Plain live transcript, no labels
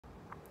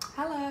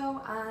Hello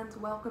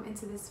and welcome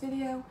into this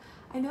video.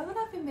 I know that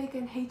I've been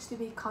making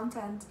H2B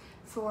content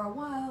for a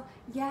while,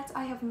 yet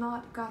I have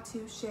not got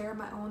to share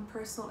my own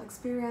personal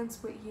experience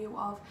with you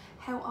of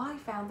how I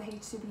found the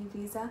H2B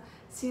visa,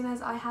 seeing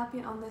as I have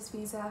been on this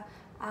visa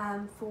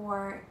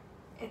for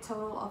a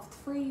total of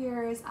 3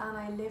 years and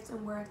I lived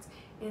and worked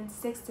in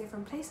 6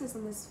 different places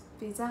on this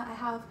visa. I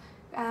have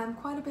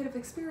quite a bit of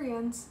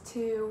experience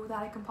too that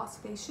I can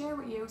possibly share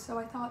with you, so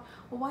I thought,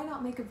 well, why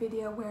not make a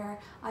video where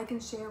I can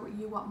share with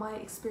you what my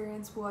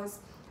experience was,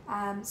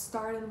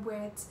 starting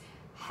with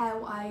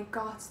how I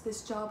got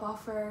this job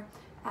offer,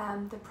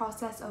 the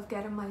process of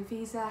getting my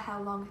visa,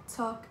 how long it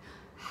took,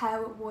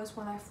 how it was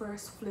when I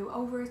first flew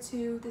over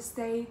to the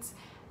States,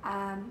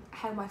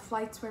 how my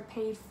flights were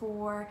paid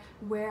for,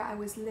 where I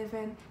was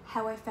living,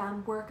 how I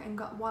found work and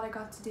what I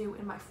got to do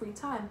in my free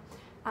time,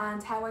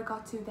 and how I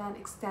got to then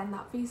extend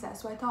that visa.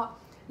 So I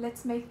thought,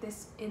 let's make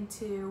this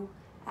into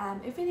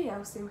a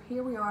video. So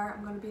here we are.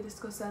 I'm going to be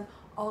discussing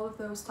all of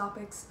those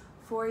topics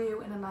for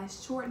you in a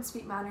nice short and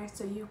sweet manner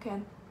so you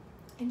can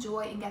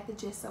enjoy and get the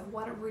gist of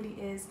what it really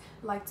is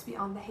like to be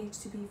on the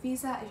H2B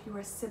visa. If you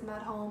were sitting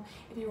at home,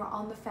 if you were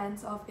on the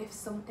fence of if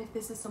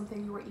this is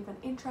something you were even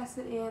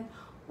interested in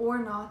or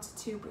not,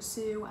 to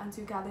pursue and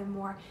to gather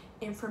more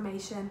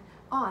information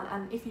on.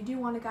 And if you do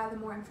want to gather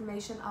more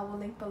information, I will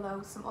link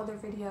below some other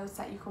videos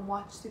that you can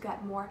watch to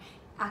get more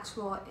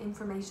actual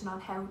information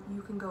on how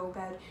you can go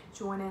about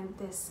joining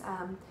this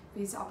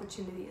visa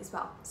opportunity as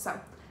well. So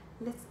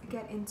let's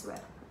get into it.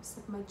 A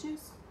sip of my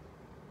juice.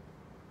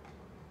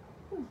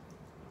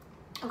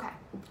 Okay,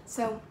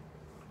 so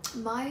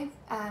my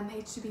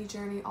H2B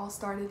journey all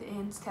started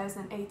in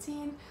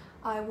 2018.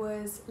 I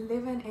was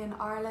living in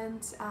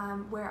Ireland,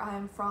 where I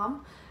am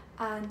from,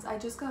 and I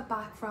just got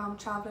back from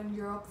traveling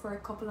Europe for a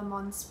couple of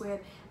months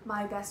with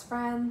my best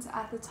friend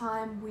at the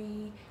time.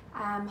 We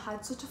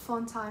had such a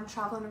fun time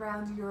traveling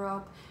around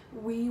Europe.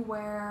 We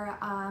were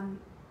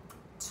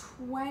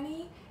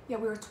 20, yeah,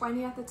 we were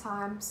 20 at the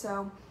time,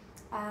 so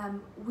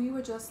we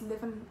were just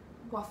living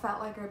what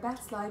felt like our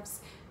best lives.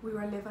 We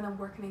were living and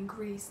working in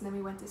Greece, and then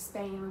we went to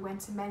Spain. We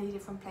went to many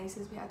different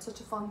places. We had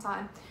such a fun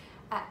time.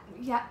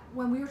 Yeah,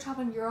 when we were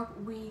traveling Europe,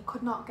 we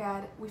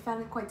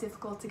found it quite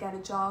difficult to get a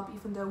job,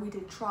 even though we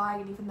did try,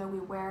 and even though we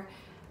were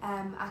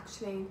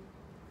actually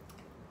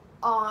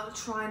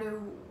trying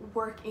to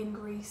work in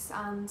Greece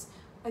and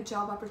a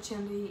job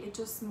opportunity, it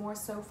just more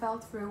so fell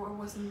through or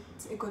wasn't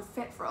a good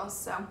fit for us.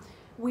 So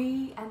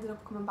we ended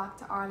up coming back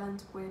to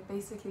Ireland with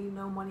basically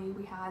no money.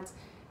 We had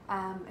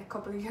a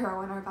couple of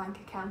euro in our bank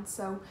account,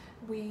 so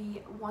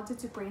we wanted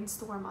to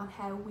brainstorm on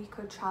how we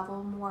could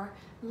travel more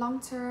long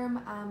term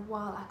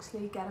while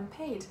actually getting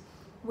paid,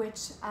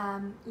 which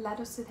led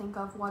us to think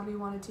of what we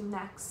want to do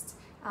next.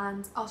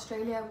 And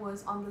Australia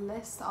was on the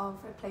list of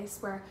a place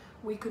where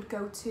we could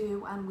go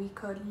to and we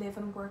could live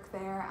and work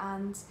there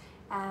and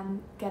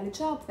get a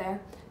job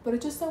there. But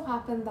it just so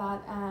happened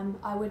that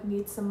I would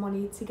need some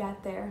money to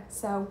get there.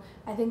 So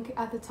I think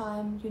at the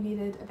time you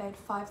needed about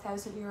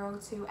 5,000 euro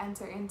to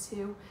enter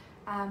into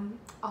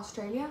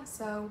Australia.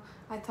 So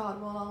I thought,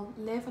 well, I'll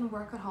live and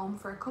work at home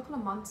for a couple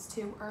of months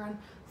to earn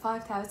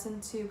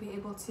 5,000 to be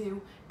able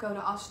to go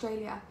to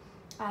Australia.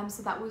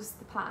 So that was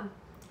the plan.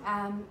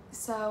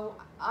 So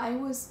I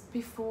was,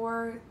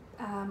 before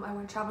I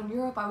went traveling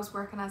Europe, I was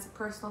working as a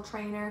personal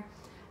trainer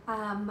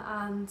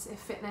and a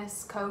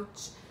fitness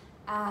coach,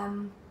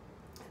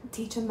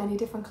 teaching many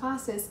different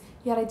classes,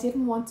 yet I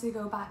didn't want to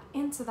go back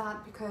into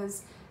that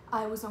because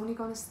I was only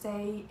going to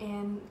stay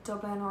in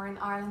Dublin or in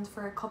Ireland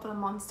for a couple of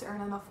months to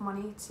earn enough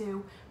money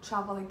to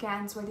travel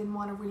again. So I didn't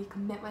want to really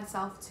commit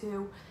myself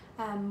to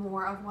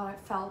more of what it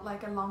felt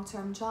like a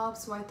long-term job.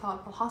 So I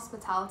thought, well,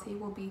 hospitality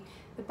will be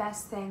the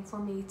best thing for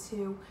me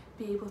to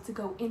be able to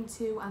go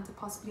into and to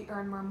possibly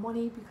earn more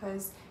money,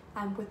 because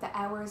with the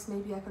hours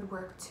maybe I could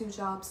work 2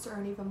 jobs to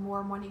earn even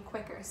more money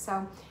quicker.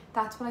 So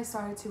that's when I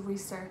started to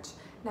research.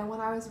 Now when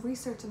I was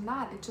researching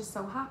that, it just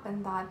so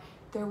happened that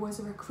there was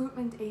a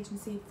recruitment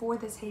agency for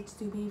this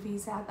H2B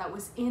visa that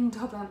was in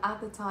Dublin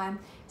at the time,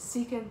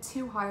 seeking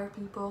to hire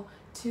people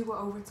to go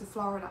over to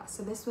Florida.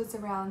 So this was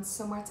around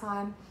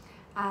summertime.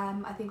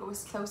 I think it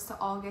was close to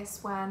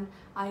August when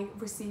I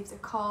received a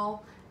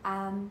call,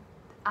 and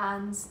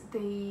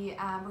the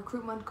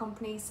recruitment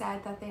company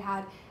said that they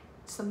had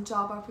some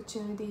job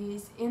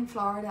opportunities in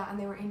Florida and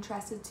they were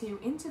interested to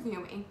interview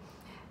me,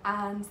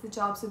 and the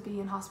jobs would be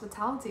in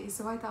hospitality.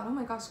 So I thought, oh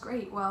my gosh,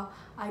 great, well,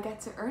 I get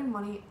to earn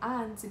money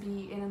and to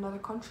be in another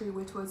country,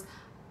 which was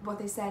what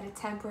they said, a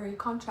temporary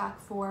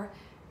contract for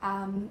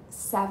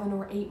 7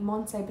 or 8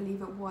 months, I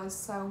believe it was.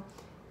 So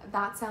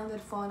that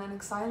sounded fun and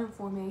exciting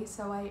for me.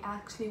 So I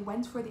actually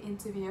went for the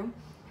interview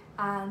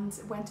and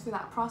went through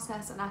that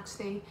process and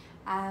actually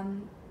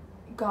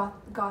got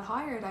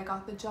hired. I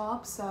got the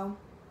job. So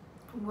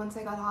once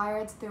I got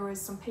hired, there was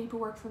some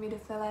paperwork for me to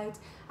fill out.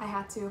 I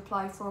had to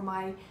apply for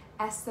my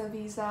H2B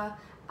visa,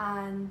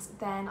 and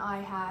then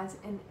I had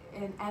an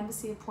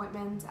embassy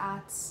appointment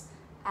at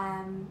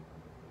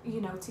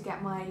to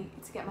get my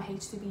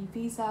H2B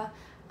visa,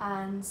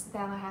 and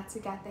then I had to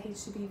get the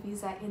H2B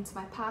visa into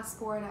my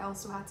passport. I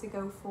also had to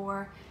go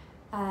for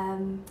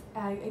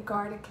a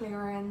Garda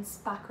clearance,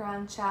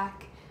 background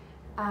check,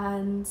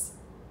 and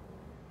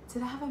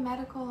did I have a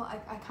medical? I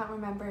can't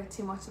remember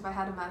too much if I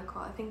had a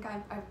medical. I think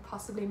I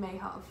possibly may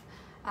have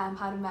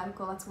had a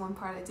medical. That's one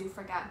part I do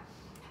forget.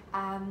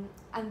 And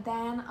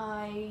then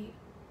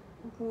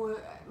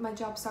my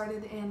job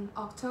started in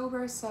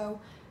October,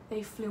 so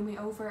they flew me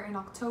over in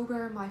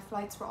October. My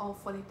flights were all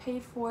fully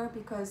paid for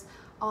because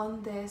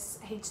on this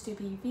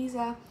H2B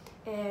visa,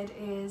 it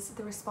is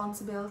the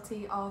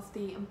responsibility of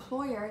the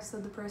employer, so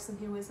the person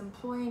who is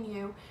employing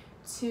you,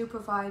 to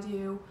provide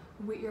you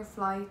with your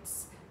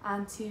flights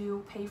and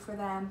to pay for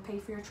them, pay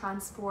for your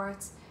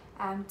transport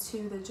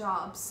to the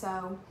job.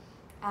 So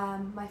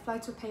my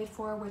flights were paid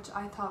for, which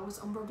I thought was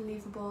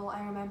unbelievable. I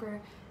remember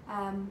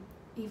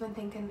even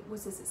thinking,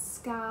 was this a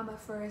scam at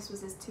first?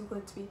 Was this too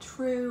good to be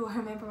true? I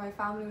remember my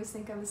family was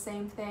thinking the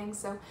same thing,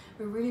 so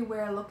we really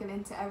were looking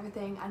into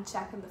everything and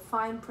checking the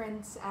fine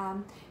print,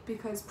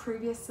 because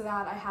previous to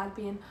that I had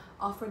been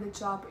offered a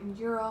job in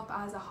Europe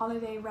as a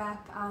holiday rep,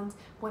 and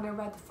when I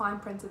read the fine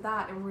print of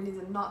that, it really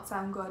did not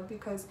sound good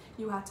because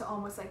you had to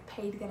almost like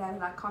pay to get out of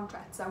that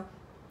contract. So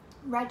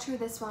read through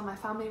this one, my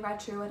family read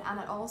through it, and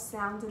it all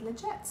sounded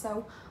legit.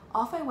 So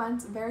off I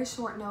went, very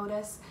short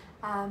notice.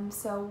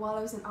 So while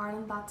I was in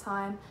Ireland that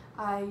time,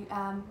 I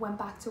went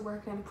back to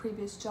working in a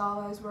previous job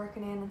I was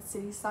working in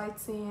city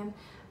sightseeing,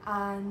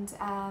 and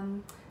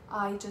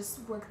I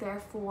just worked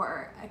there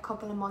for a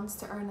couple of months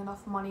to earn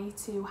enough money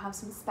to have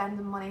some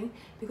spending money,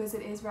 because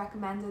it is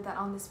recommended that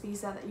on this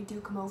visa that you do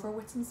come over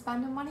with some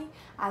spending money,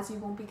 as you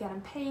won't be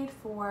getting paid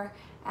for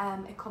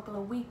a couple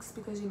of weeks,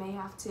 because you may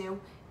have to,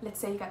 let's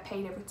say you get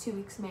paid every 2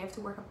 weeks, you may have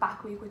to work a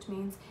back week, which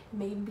means it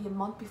may even be a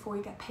month before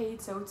you get paid.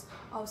 So it's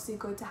obviously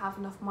good to have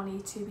enough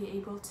money to be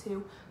able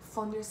to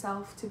fund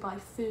yourself, to buy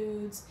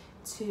foods,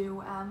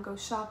 to go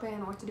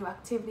shopping, or to do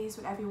activities,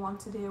 whatever you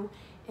want to do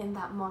in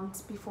that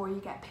month before you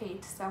get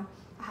paid. So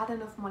I had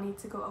enough money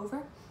to go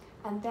over,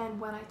 and then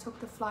when I took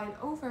the flight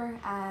over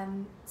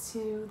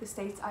to the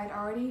States, I'd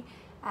already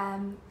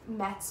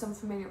met some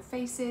familiar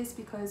faces,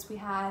 because we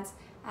had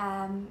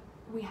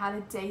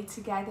a day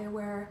together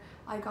where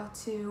I got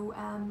to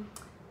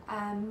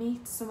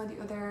meet some of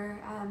the other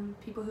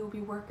people who will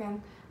be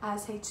working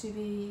as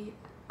H2B,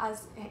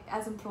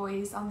 as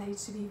employees on the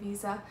H2B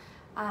visa.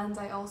 And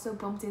I also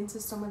bumped into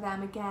some of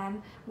them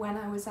again when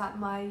I was at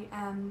my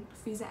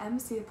visa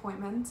embassy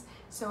appointment.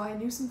 So I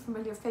knew some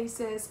familiar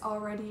faces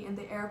already in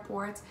the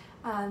airport,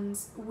 and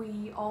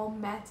we all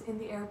met in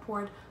the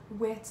airport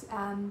with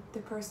the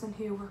person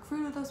who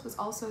recruited us was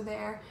also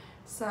there.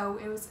 So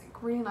it was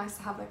really nice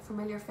to have like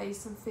familiar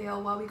face and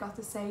feel while we got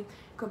to say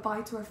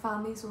goodbye to our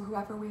families or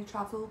whoever we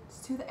travelled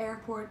to the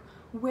airport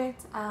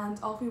with, and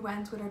off we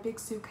went with our big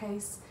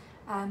suitcase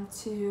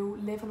to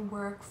live and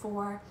work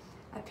for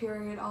a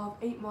period of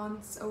 8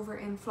 months over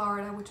in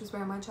Florida, which was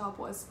where my job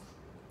was.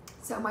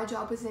 So my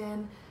job was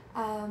in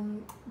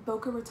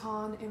Boca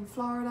Raton in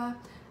Florida,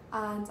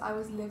 and I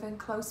was living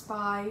close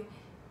by,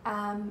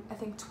 I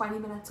think 20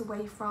 minutes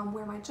away from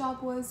where my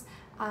job was.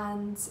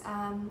 And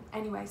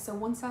anyway, so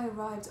once I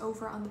arrived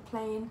over on the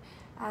plane,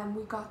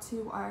 we got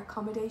to our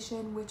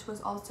accommodation, which was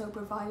also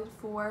provided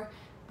for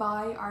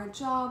by our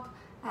job.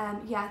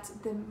 Yet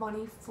the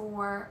money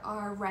for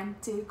our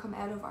rent did come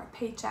out of our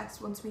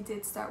paychecks once we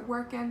did start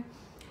working.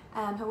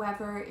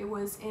 However, it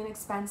was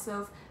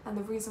inexpensive, and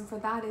the reason for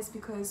that is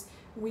because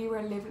we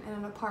were living in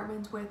an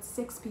apartment with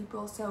 6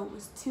 people, so it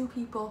was 2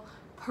 people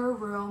per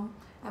room,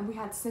 and we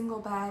had single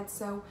beds,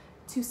 so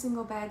 2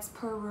 single beds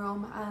per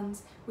room, and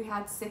we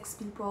had 6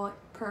 people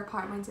per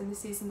apartment in the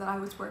season that I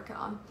was working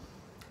on.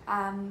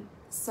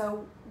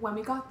 So when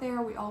we got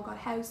there, we all got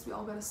housed, we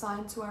all got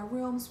assigned to our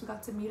rooms, we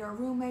got to meet our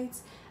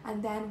roommates,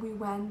 and then we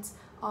went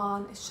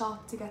on a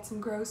shop to get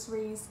some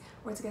groceries,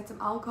 or to get some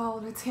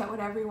alcohol, or to get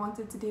whatever we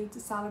wanted to do to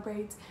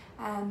celebrate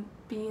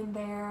being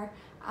there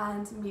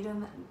and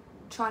meeting,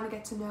 trying to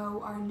get to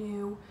know our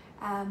new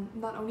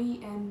not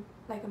only in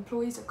like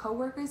employees or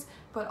co-workers,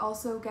 but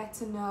also get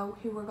to know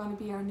who were going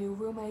to be our new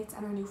roommates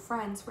and our new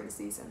friends for the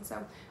season.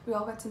 So we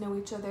all got to know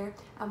each other,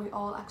 and we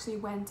all actually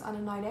went on a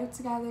night out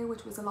together,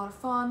 which was a lot of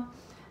fun.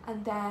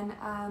 And then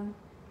I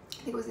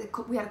think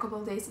we had a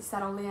couple of days to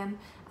settle in,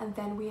 and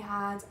then we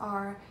had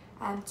our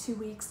 2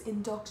 weeks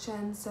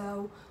induction.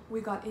 So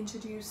we got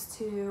introduced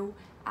to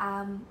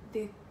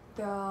the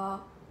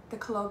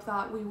club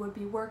that we would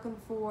be working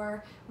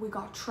for. We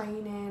got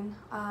training,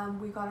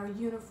 we got our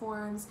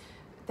uniforms,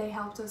 they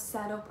helped us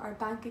set up our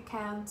bank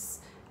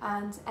accounts,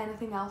 and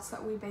anything else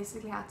that we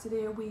basically had to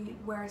do, we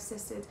were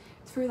assisted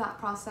through that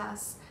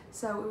process.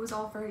 So it was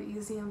all very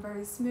easy and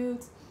very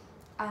smooth.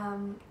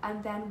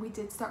 And then we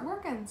did start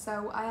working.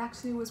 So I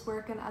actually was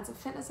working as a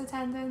fitness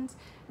attendant,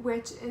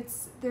 which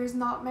there's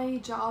not many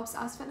jobs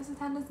as fitness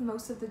attendants.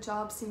 Most of the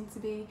jobs seem to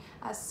be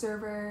as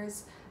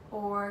servers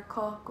or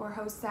cook or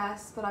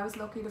hostess, but I was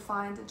lucky to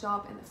find a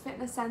job in the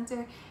fitness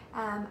center.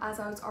 As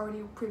I was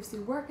already previously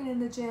working in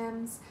the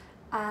gyms,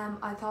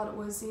 I thought it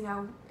was, you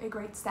know, a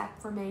great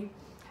step for me.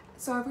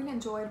 So I really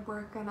enjoyed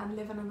working and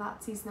living in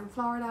that season in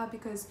Florida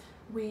because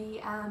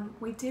we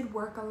did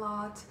work a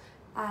lot.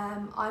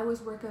 I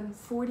was working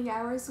 40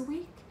 hours a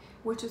week,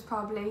 which was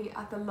probably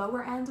at the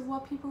lower end of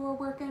what people were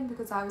working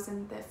because I was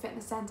in the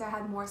fitness center, I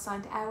had more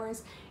assigned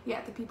hours.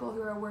 Yet the people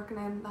who are working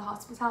in the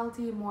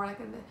hospitality, more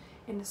like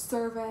in the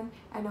serving,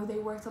 I know they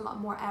worked a lot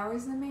more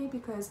hours than me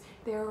because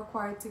they were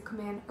required to come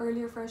in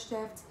earlier for a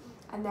shift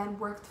and then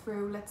work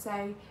through, let's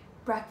say,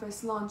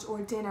 breakfast, lunch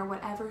or dinner,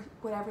 whatever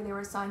they were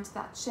assigned to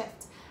that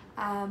shift.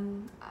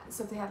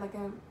 So if they had like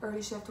an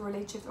early shift or a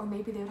late shift, or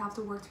maybe they would have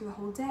to work through the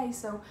whole day,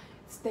 so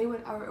they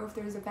would, or if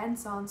there's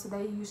events on, so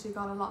they usually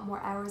got a lot more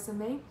hours than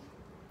me.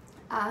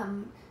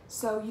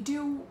 So you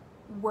do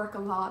work a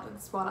lot,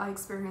 that's what I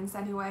experienced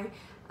anyway,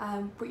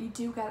 but you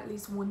do get at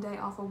least one day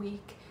off a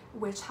week,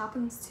 which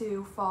happens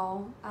to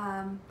fall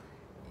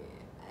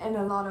in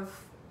a lot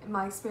of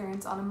my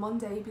experience on a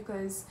Monday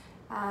because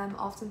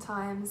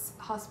oftentimes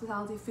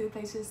hospitality food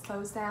places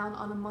close down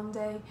on a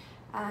Monday,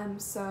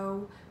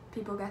 so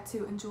people get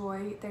to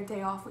enjoy their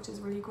day off, which is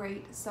really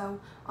great. So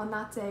on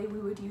that day we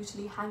would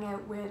usually hang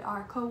out with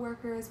our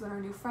co-workers, with our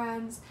new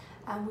friends,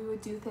 and we would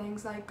do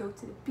things like go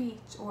to the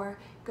beach or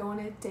go on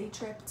a day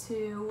trip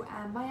to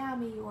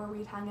Miami, or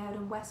we'd hang out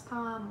in West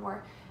Palm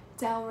or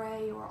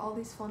Delray or all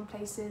these fun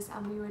places,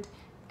 and we would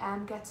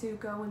get to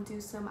go and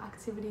do some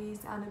activities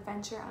and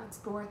adventure and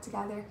explore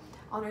together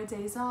on our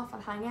days off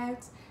and hang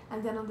out.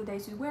 And then on the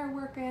days we were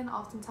working,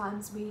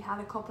 oftentimes we had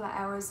a couple of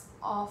hours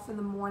off in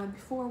the morning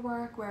before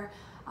work where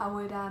I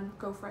would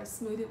go for a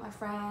smoothie with my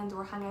friend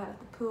or hang out at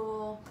the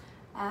pool,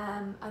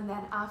 and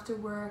then after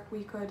work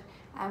we could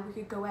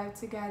go out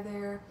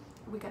together,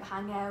 we could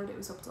hang out, it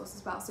was up to us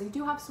as well. So you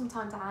do have some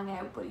time to hang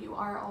out, but you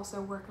are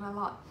also working a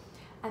lot.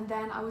 And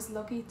then I was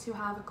lucky to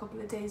have a couple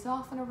of days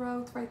off in a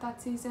row throughout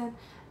that season,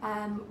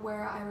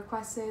 where I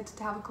requested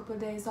to have a couple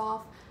of days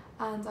off,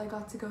 and I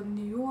got to go to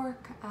New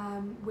York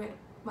with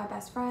my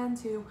best friend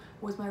who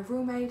was my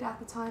roommate at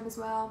the time as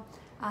well,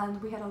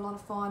 and we had a lot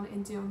of fun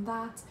in doing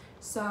that.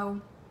 So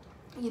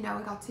you know,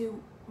 I got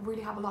to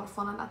really have a lot of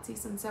fun on that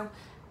season. So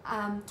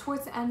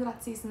towards the end of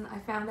that season I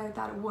found out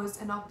that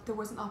there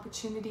was an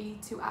opportunity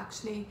to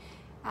actually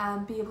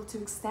be able to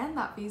extend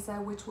that visa,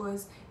 which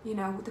was, you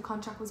know, the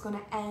contract was going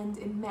to end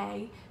in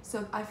May.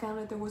 So I found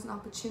out there was an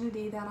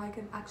opportunity that I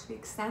could actually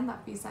extend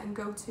that visa and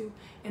go to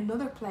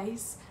another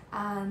place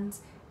and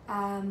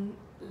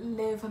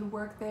live and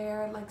work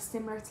there, like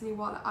similar to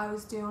what I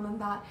was doing,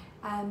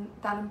 and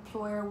that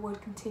employer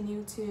would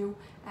continue to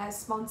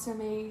sponsor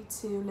me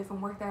to live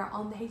and work there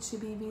on the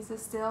H2B visa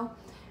still.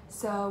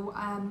 So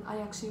I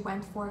actually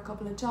went for a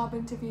couple of job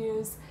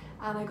interviews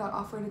and I got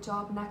offered a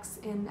job next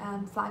in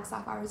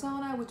Flagstaff,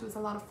 Arizona, which was a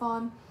lot of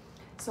fun.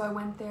 So I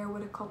went there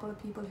with a couple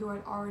of people who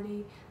I'd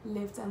already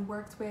lived and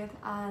worked with,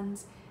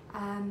 and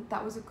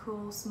that was a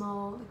cool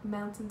small like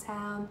mountain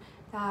town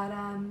that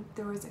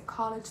there was a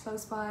college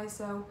close by,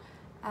 so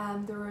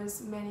there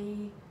was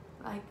many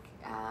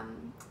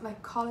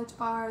like college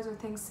bars or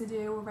things to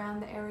do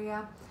around the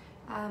area,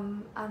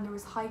 and there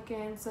was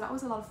hiking, so that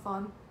was a lot of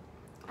fun.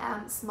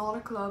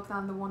 Smaller club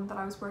than the one that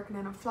I was working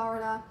in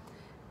Florida.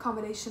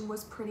 Accommodation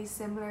was pretty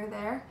similar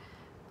there,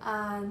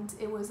 and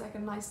it was like a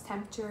nice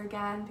temperature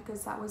again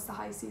because that was the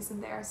high season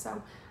there.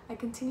 So I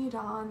continued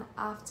on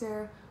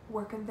after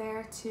working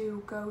there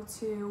to go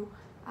to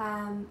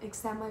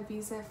extend my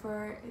visa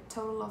for a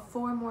total of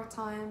 4 more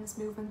times,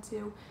 moving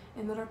to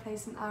another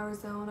place in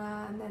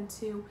Arizona and then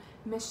to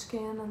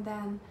Michigan and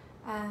then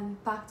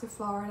back to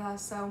Florida.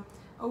 So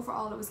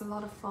overall it was a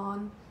lot of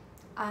fun,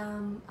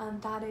 and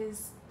that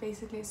is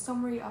basically a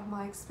summary of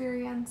my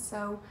experience.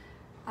 So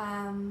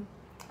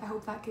I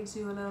hope that gives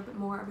you a little bit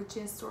more of a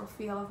gist or a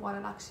feel of what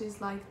it actually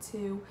is like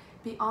to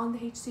be on the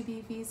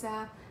H2B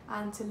visa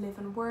and to live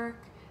and work.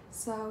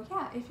 So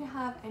yeah, if you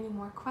have any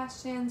more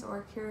questions or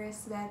are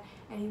curious about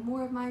any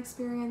more of my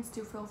experience,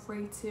 do feel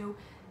free to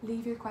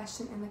leave your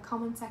question in the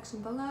comment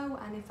section below,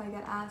 and if I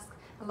get asked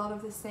a lot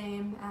of the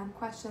same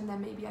question,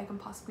 then maybe I can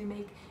possibly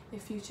make a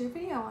future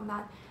video on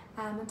that.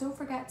 And don't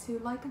forget to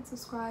like and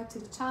subscribe to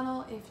the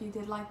channel if you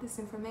did like this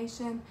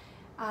information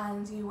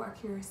and you are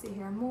curious to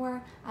hear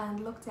more,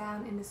 and look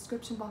down in the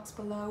description box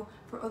below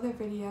for other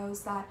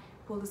videos that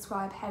will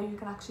describe how you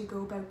can actually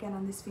go about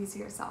getting this visa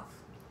yourself.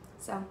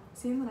 So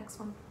see you in the next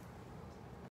one.